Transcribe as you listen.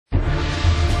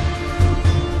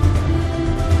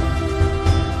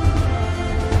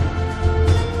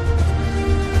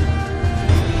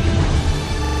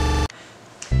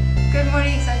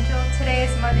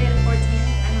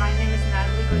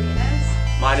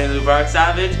Adding Lubark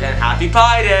Savage, and Happy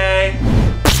Pi Day!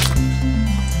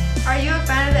 Are you a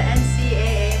fan of the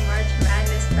NCAA March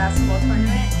Madness basketball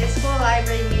tournament? Your school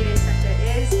library media center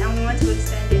is, and we want to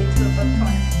extend it into a book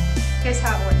tournament. Here's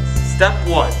how it works. Step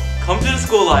 1. Come to the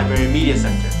school library media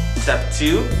center. Step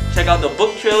 2. Check out the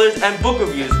book trailers and book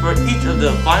reviews for each of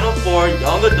the final 4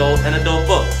 young adult and adult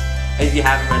books. And if you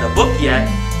haven't read a book yet,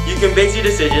 you can base your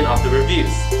decision off the reviews.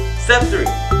 Step 3.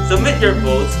 Submit your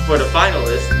votes for the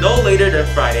finalists no later than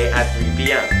Friday at 3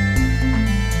 p.m.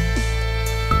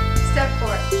 Step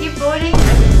 4. Keep voting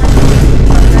as the country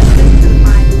progresses to the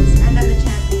finals and then the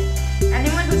champion.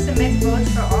 Anyone who submits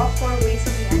votes for all 4 weeks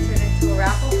will be entered into a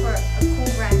raffle for a cool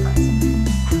grand prize.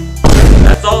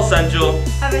 That's all, Central.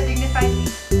 Have a dignified week.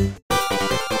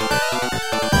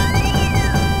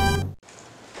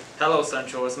 Hello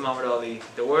Central, it's Muhammad Ali.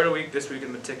 The word of the week this week is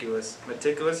meticulous.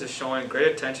 Meticulous is showing great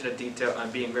attention to detail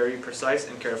and being very precise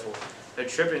and careful. The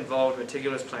trip involved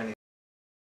meticulous planning.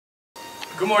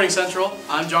 Good morning Central,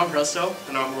 I'm John Presto.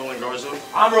 And I'm Roland Garza.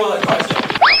 I'm Roland Garza.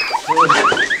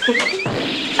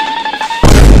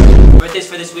 Birthdays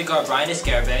for this week are Brian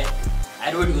Escarbe,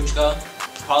 Edward Uchka,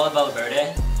 Paula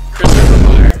Valverde, Christopher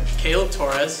Meyer, Caleb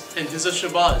Torres, and Dizza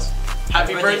Shabazz.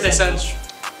 Happy birthday Central.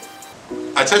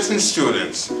 Attention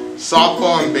students,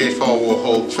 softball and baseball will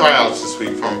hold tryouts this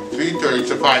week from 3:30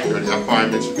 to 5:30 at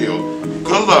Fireman's Field.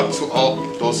 Good luck to all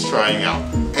those trying out.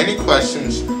 Any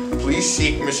questions, please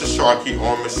seek Mrs. Sharkey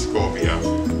or Mrs. Scovia.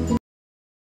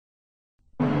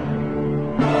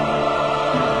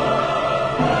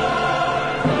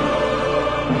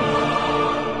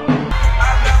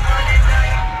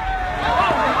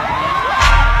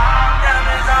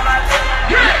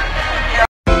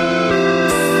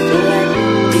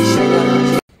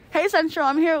 Central,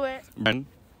 I'm here with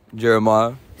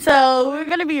Jeremiah. So we're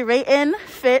gonna be rating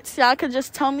fits. Y'all could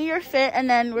just tell me your fit and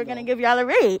then we're gonna give y'all a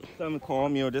rate. Something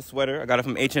calm, you know, this sweater I got it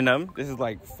from H&M. This is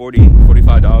like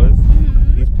 $45.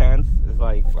 These pants is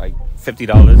like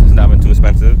 $50. It's not even too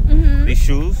expensive. These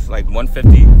shoes like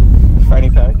 $150. Fanny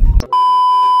pack.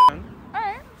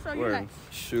 Alright, so you next.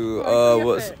 Shoe,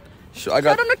 what's I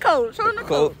got show them the code. Show them the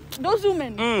code. Don't zoom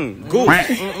in. Goose. No,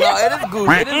 it is goose.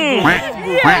 It is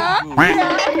goose. Yeah.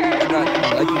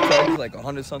 Like you tell me, like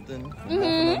 100 something.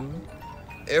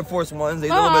 Air Force Ones, they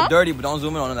a little bit dirty, but don't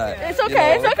zoom in on that. It's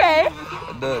okay. You know? It's okay.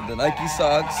 The Nike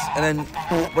socks, and then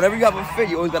whenever you have a fit,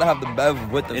 you always gotta have the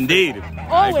bev with the fit.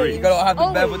 Always. You gotta have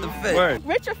the bev with the fit. Word.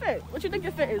 Rate your fit. What you think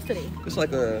your fit is today? It's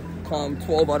like a calm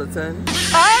 12 out of 10.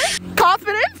 Alright,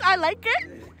 confidence. I like it.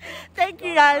 Thank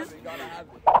you guys.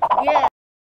 Yeah.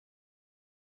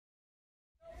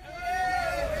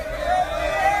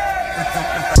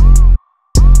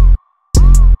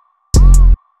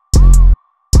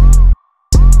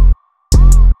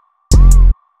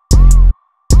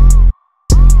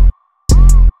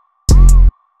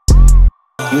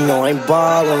 You know I'm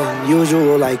ballin',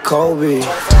 usual like Kobe. Ooh,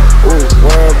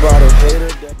 worry about a hater.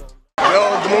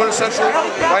 Yo, good morning Central.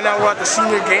 Right now we're at the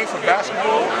senior game for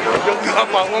basketball. Yo, we up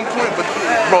by 1 point, but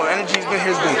bro, energy's been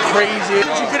here, it's been crazy.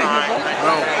 Did you get it here, bro?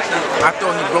 Bro, I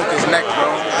thought he broke his neck,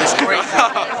 bro. It's crazy.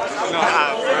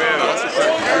 Nah, for real.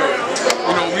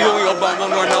 You know, we only up by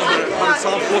 1 right now, but by the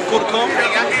time fourth quarter comes, yo,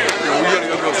 we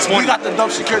gotta go 20. We got the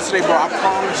dump secure today, bro. I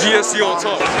promise. GSC on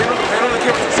top. They don't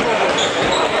care for the scoreboard.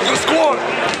 The score.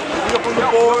 We up on the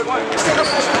board.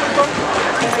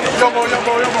 Yo, Mo.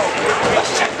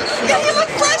 Let's check this. Yeah, you look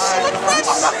fresh. You look fresh.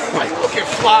 You looking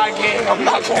fly, gang. I'm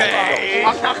not gonna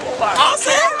lie. I'll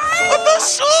say it with the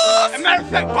shoes. As a matter of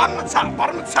fact,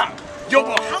 bottom of top. Yo,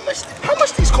 bro, how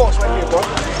much these cost right here, bro?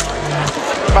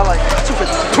 About like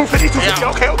 250.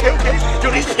 Okay. Yo,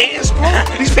 these pants, bro.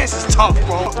 These pants is tough,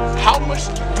 bro. How much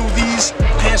do these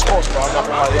pants cost, bro? I'm not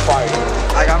gonna lie, they fire.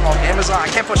 I got them on Amazon. I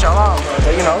can't put y'all on, bro.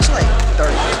 But you know, it's like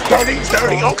 30.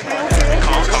 30. Okay.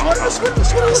 The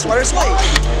sweater's like,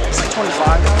 it's like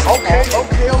 25. Okay,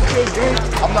 dude.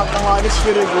 I'm not gonna lie, this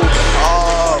fit is good.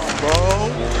 Oh, bro.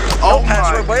 Oh my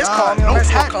God. But it's calm, no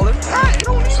color. Right, you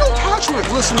don't need no patchwork.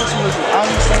 Listen. I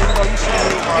understand, you know, you see me.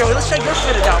 Yo, let's check your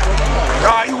fitted out, bro.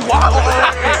 Ah, you wild.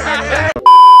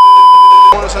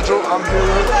 Central, I'm here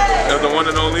with the one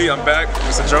and only. I'm back,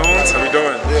 Mr. Jones. How we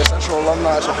doing? Yeah, Central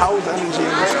alumni. So how was the energy in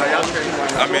this?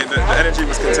 I mean, the energy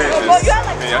was contagious.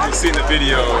 I mean, I just seen the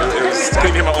video. It was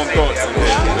couldn't hear my own thoughts. It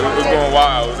was going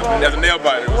wild. It was a nail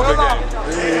biter. It was a good game.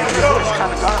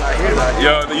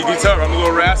 Yo, you can tell I'm a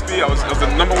little raspy. I was the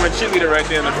 #1 cheerleader right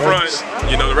there in the front.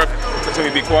 You know, the told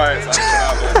me to be quiet, so I shut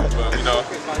out a little bit, but you know,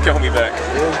 can't hold me back.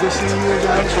 It was good seeing you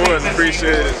guys. Of course,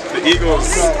 appreciate it. The Eagles,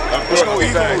 of course, Let's go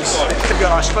be back. Eagles. We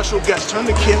got our special guest. Turn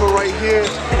the camera right here.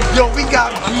 Yo, we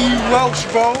got B. Welch,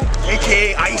 bro,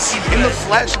 aka Icy in the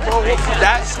flesh, bro.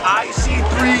 That's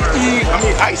IC3E. I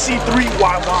mean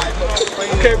IC3YY.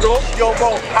 Okay, bro. Yo,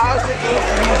 bro, how's it going?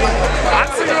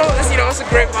 Honestly, bro, it's a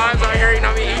great vibes out here. You know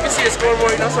what I mean? You can see the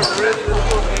scoreboard. You know, some really cool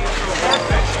games.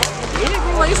 Yeah,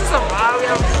 bro, like, this is a vibe. We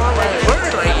have fun. Like,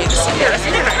 word, like, you just see it. I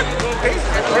see it. Going crazy.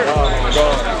 Word. Oh my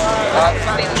God.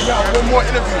 We got one more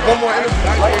interview.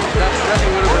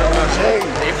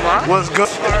 They fly? What's good?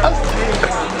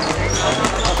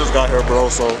 Just got here, bro.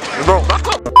 So, bro, back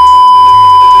up.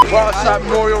 We're outside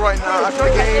Memorial right now after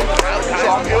the game. So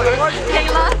I'm here with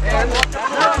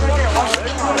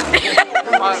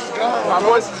my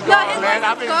voice is gone, man.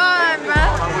 I've been gone, bro.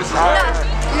 My voice is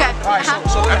gone. Alright,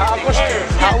 so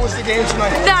how was the game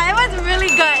tonight? No, it was really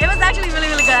good. It was actually really,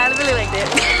 really good. I really liked it.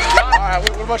 Alright,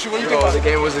 what about you? What do you think about the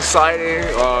game? Was exciting.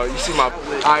 You see my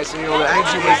eyes, you know, the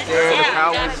energy was there. The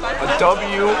crowd was a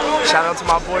W. Shout out to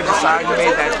my boy Josiah, who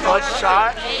made that clutch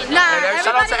shot. Nah,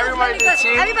 shout out to everybody on the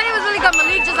team. Everybody was really good.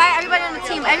 Malik, Josiah, everybody on the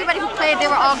team. Everybody who played,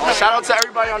 they were all good. Shout out to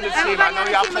everybody on the team. I know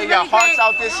y'all played your hearts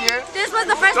out this year. This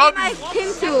was the first game I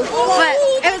came to, but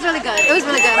it was really good. It was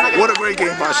really good. What a great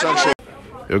game by Central.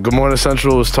 Yo, good morning,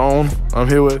 Central. It's Tone. I'm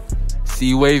here with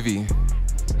C Wavy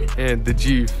and the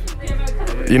G.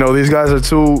 You know, these guys are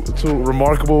two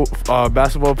remarkable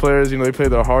basketball players. You know, they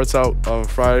played their hearts out on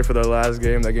Friday for their last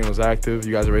game. That game was active.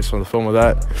 You guys are racing on the film of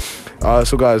that.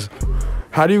 So, guys,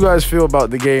 how do you guys feel about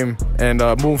the game and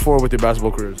moving forward with your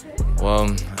basketball careers? Well,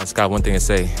 I just got one thing to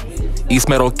say. East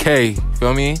Meadow K.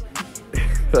 Feel me?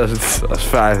 That's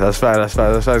fact. That's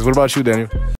fact. What about you, Daniel?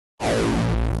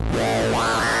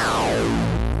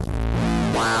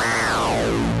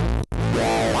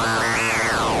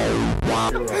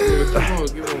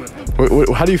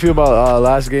 How do you feel about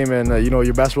last game and you know,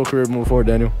 your basketball career moving forward,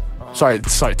 Daniel? Sorry,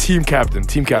 team captain.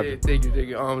 Yeah, thank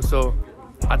you. So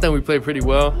I think we played pretty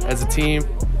well as a team.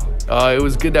 It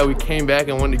was good that we came back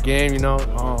and won the game. You know,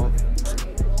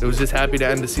 it was just happy to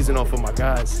end the season off with my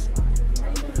guys.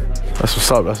 That's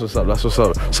what's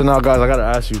up. So now, guys, I gotta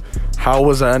ask you, how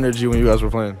was the energy when you guys were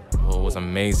playing? Well, it was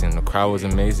amazing. The crowd was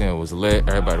amazing. It was lit.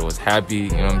 Everybody was happy.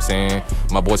 You know what I'm saying?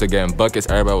 My boys were getting buckets.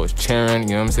 Everybody was cheering. You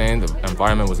know what I'm saying? The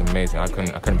environment was amazing. I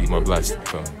couldn't be more blessed.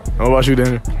 So. What about you,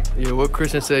 Daniel? Yeah, what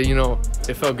Christian said. You know,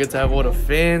 it felt good to have all the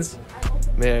fans.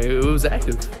 Man, it was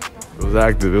active. It was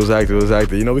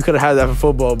active. You know, we could have had that for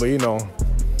football, but you know.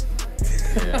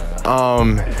 Yeah.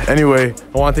 Anyway,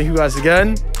 I want to thank you guys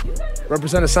again.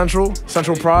 Representing Central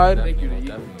Pride. Thank you.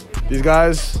 These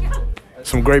guys,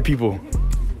 some great people.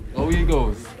 Go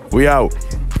Eagles. We out.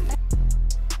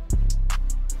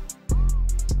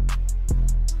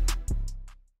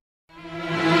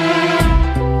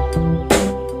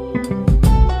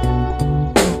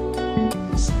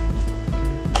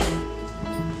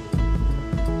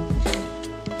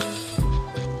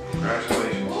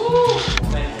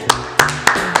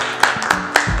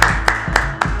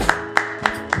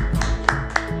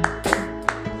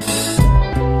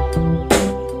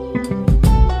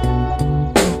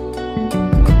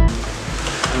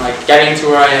 Getting to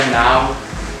where I am now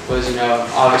was, you know,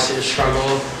 obviously a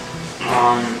struggle.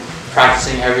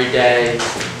 Practicing every day.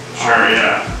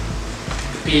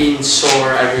 Being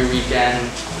sore every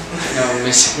weekend. You know,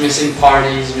 missing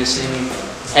parties, missing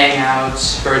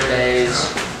hangouts, birthdays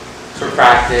for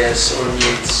practice or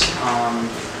meets.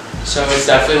 So it's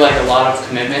definitely like a lot of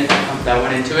commitment that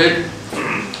went into it.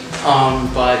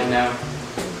 But you know,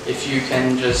 if you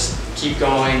can just keep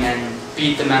going and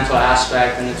beat the mental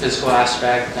aspect and the physical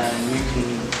aspect, then you can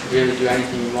really do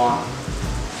anything you want.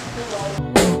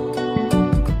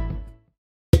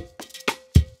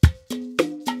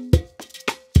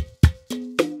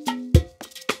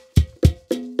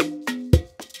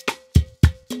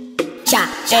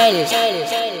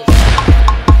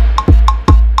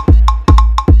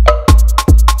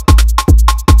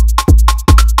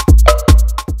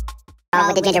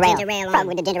 With the ginger ale, frog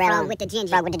with the ginger ale,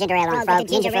 frog with the ginger ale, frog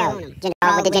ginger ale,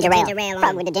 frog with the ginger ale,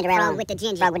 frog with the ginger ale, frog with the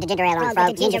ginger ale,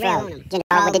 frog ginger ale,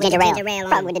 frog with the ginger ale,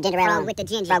 frog with the ginger ale, frog with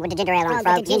the ginger ale,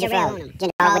 frog ginger ale,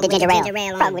 frog with the ginger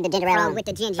ale, frog with the ginger ale, frog with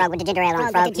the ginger ale,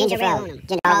 frog ginger ale, frog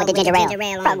with the ginger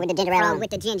ale, frog with the ginger ale,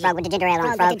 frog with the ginger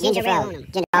ale, frog ginger ale,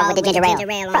 frog with the ginger ale, frog with the ginger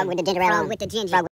ale, frog with the ginger ale, frog with the ginger ale, frog